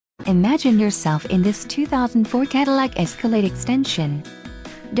Imagine yourself in this 2004 Cadillac Escalade extension.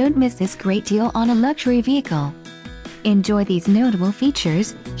 Don't miss this great deal on a luxury vehicle. Enjoy these notable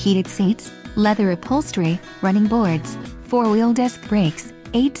features: heated seats, leather upholstery, running boards, 4-wheel disc brakes,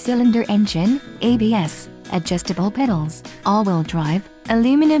 8-cylinder engine, ABS, adjustable pedals, all-wheel drive,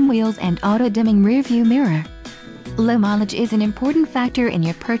 aluminum wheels and auto-dimming rear-view mirror. Low mileage is an important factor in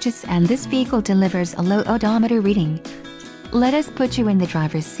your purchase, and this vehicle delivers a low odometer reading. Let us put you in the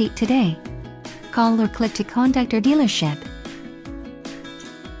driver's seat today. Call or click to contact our dealership.